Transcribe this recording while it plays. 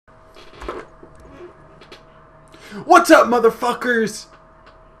What's up, motherfuckers?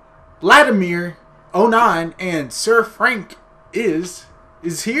 Latimer09 and Sir Frank is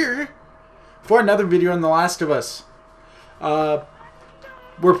here for another video on The Last of Us.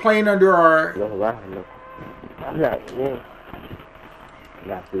 We're playing under our... Oh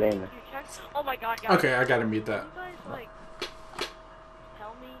my god, guys. Okay, I gotta mute that. Can you guys, like,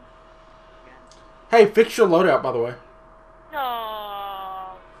 tell me again? Hey, fix your loadout, by the way.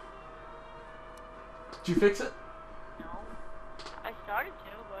 No. Did you fix it? No. I started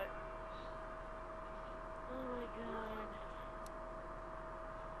to, but... Oh my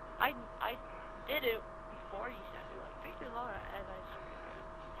god. I did it before you said it, like, fix your loadout as I started.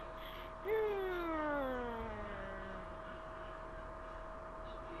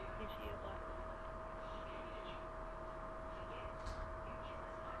 You see it, like...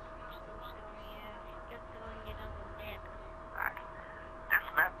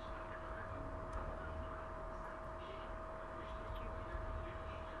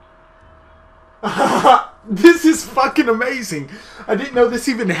 This is fucking amazing. I didn't know this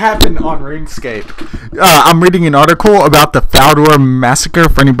even happened on RuneScape. I'm reading an article about the Faldor massacre.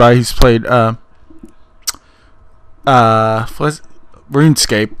 For anybody who's played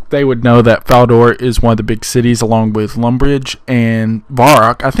RuneScape, they would know that Faldor is one of the big cities along with Lumbridge and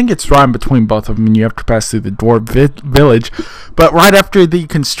Varrock. I think it's right in between both of them, and you have to pass through the Dwarf village. But right after the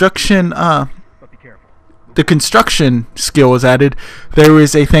construction skill was added, there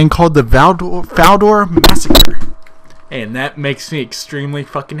is a thing called the Faldor massacre. And that makes me extremely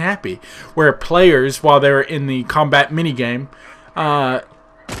fucking happy. Where players, while they're in the combat minigame,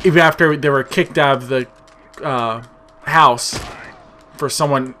 even after they were kicked out of the house for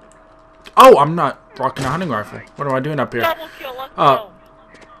someone... Oh, I'm not rocking a hunting rifle. What am I doing up here? Double kill, let's go.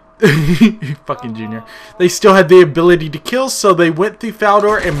 Fucking Junior. They still had the ability to kill, so they went through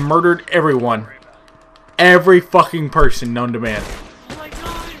Faldor and murdered everyone. Every fucking person known to man. Oh my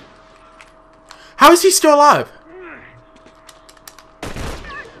god. How is he still alive?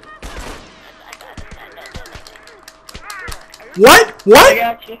 What? What? I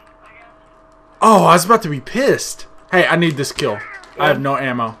got you. Oh, I was about to be pissed. Hey, I need this kill. I have no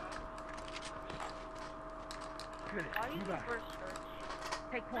ammo.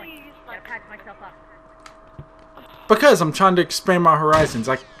 Because I'm trying to expand my horizons.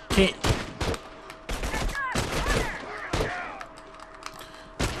 I can't...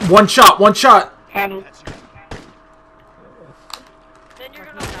 One shot, one shot. Then you're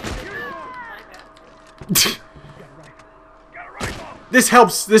gonna This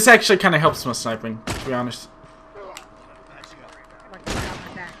helps. This actually kind of helps my sniping, to be honest.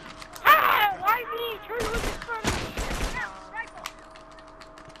 Ah! Why me? Turn with his front.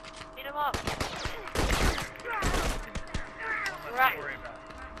 Beat him up. Right.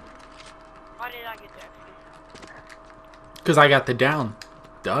 Why did I get there? Because I got the down.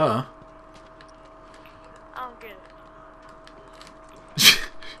 Duh. I don't get it.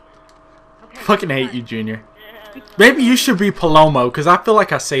 Fucking hate you, Junior. Maybe you should be Palomo, because I feel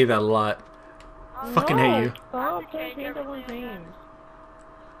like I say that a lot. Fucking hate you. Stop changing his names.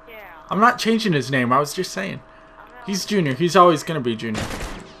 Yeah. I'm not changing his name. I was just saying. He's Junior. He's always going to be Junior.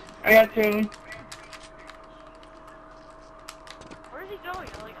 I got two. Where is he going?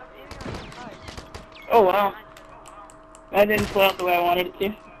 Like, I'm aiming on the side. Oh wow. That didn't play out the way I wanted it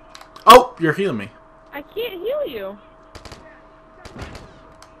to. Oh, you're healing me. I can't heal you.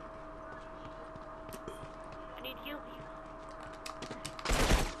 I need heal you.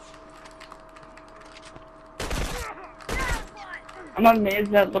 I'm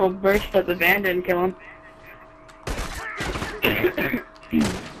amazed that little burst at the van didn't kill him.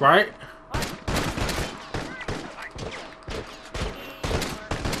 Right?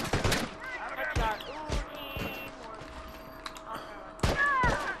 Headshot.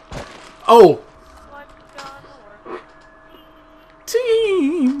 Oh. What's gonna work?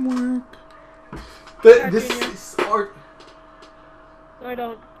 Teamwork. This is art. No, I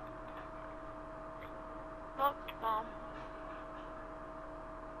don't. Oh, bomb.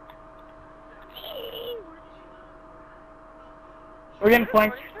 We're getting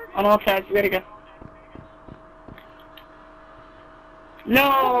flanked on all sides. We gotta go.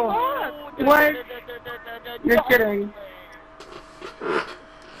 No! What? You're kidding.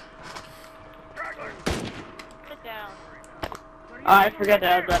 Sit down. I forgot to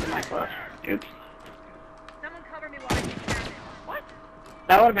add that to my class. Oops. Someone cover me while I take care of it. What?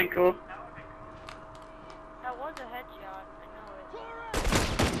 That would've been cool. That was a headshot.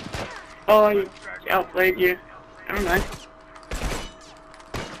 I know it. Oh, he outplayed you. Never mind.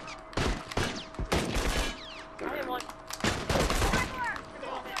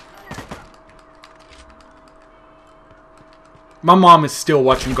 My mom is still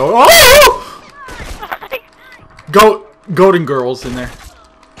watching Go. Oh! Golden Girls in there.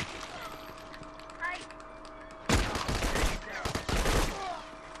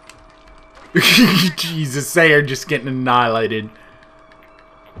 Jesus, they are just getting annihilated.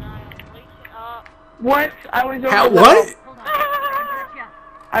 What? I was over How, the what? bomb.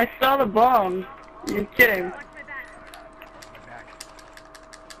 I saw the bomb. You're kidding.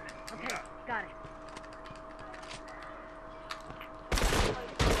 Okay, got it.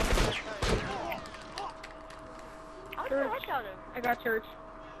 I got church.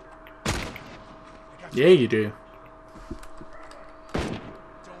 Yeah, you do.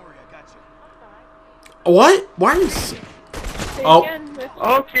 What? Why are you? Oh.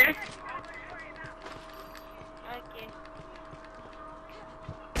 Okay.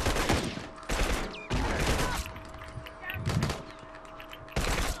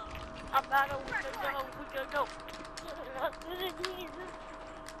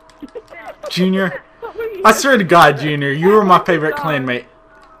 Junior, I swear to God, Junior, you were my favorite clanmate.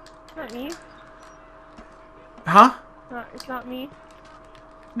 It's not me. Huh? It's not me.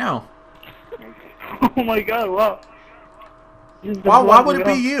 No. Oh my God! Wow. Why would it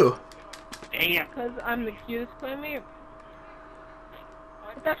be you? Damn. Because I'm the cutest playmate.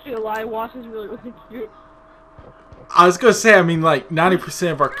 It's actually a lie. Wash is really, really cute. I was gonna say, I mean, like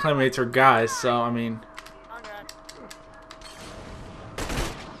 90% of our clanmates are guys, so I mean.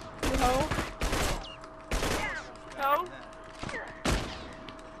 No. No.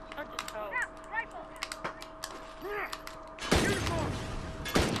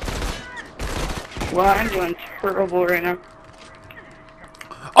 Wow, I'm doing terrible right now.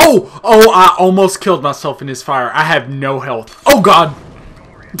 Oh! Oh, I almost killed myself in this fire. I have no health. Oh, God!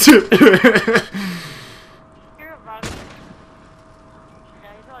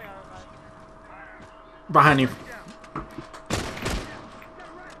 Behind you.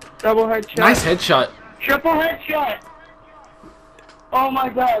 Double headshot. Nice headshot. Triple headshot. Oh my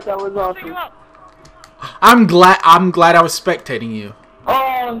God, that was awesome. I'm glad I was spectating you. Oh,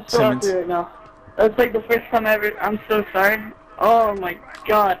 I'm so Simmons. happy right now. That's like the first time ever. I'm so sorry. Oh my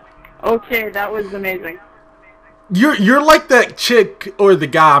God. Okay, that was amazing. You're like that chick or the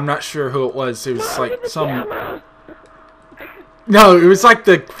guy, I'm not sure who it was. It was like some. No, it was like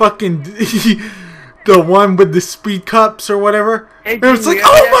the fucking the one with the speed cups or whatever. Hey, It was like,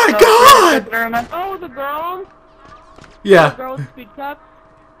 Junior, oh yeah, my God! Oh, the girl. The Yeah. girl with speed cup.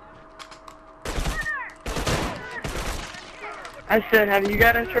 I said, have you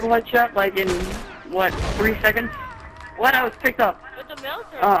got a triple headshot like in what, 3 seconds? What? I was picked up. With the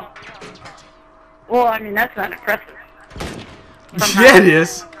military. Oh. Well, I mean that's not impressive. Yeah, it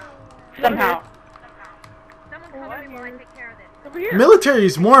is. Somehow. Someone cover me while I take care of this. Over here. Military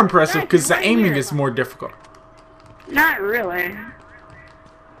is more impressive because the right aiming here. is more difficult. Not really.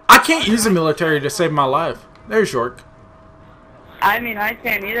 I can't use the military to save my life. There's York. I mean, I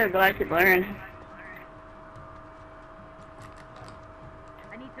can't either, but I could learn.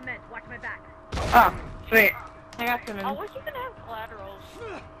 I need cement. Watch my back. Oh, sweet. I got cement. I wish you could have collaterals.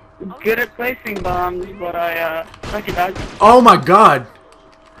 Good at placing bombs, but I suck at dodging. Oh my God.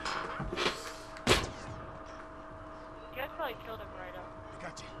 You guys probably killed him right up.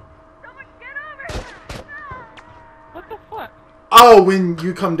 Someone get over here! What the fuck? Oh, when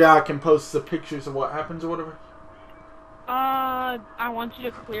you come down, I can post the pictures of what happens or whatever. I want you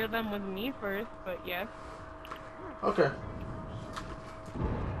to clear them with me first, but yes. Okay.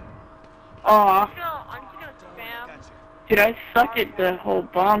 Aw. I'm just gonna spam. Dude, I suck at the whole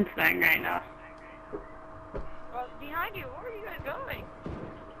bomb thing right now. Behind you, where are you guys going?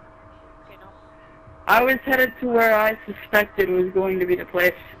 Okay, no. I was headed to where I suspected was going to be the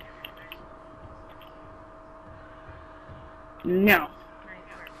place. No. Nice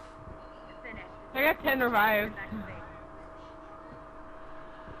work. It's finished. I got 10 revives.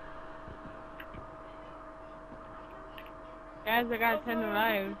 Guys, Guys, I got 10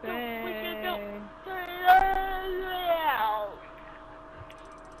 revives. We can go.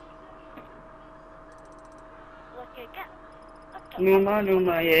 Hey. Numa,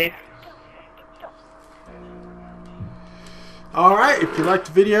 Numa, yay. Alright, if you liked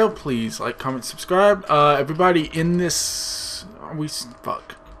the video, please like, comment, subscribe. Everybody in this...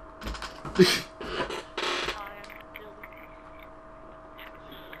 Fuck.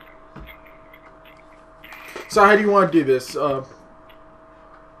 So how do you want to do this? There's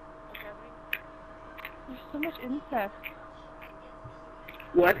so much incest.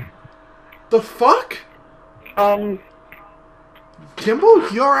 What? The fuck? Timbo,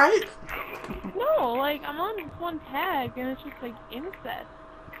 you alright? No, like, I'm on this one tag, and it's just, like, incest.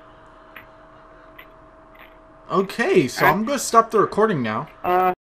 Okay, so I'm going to stop the recording now.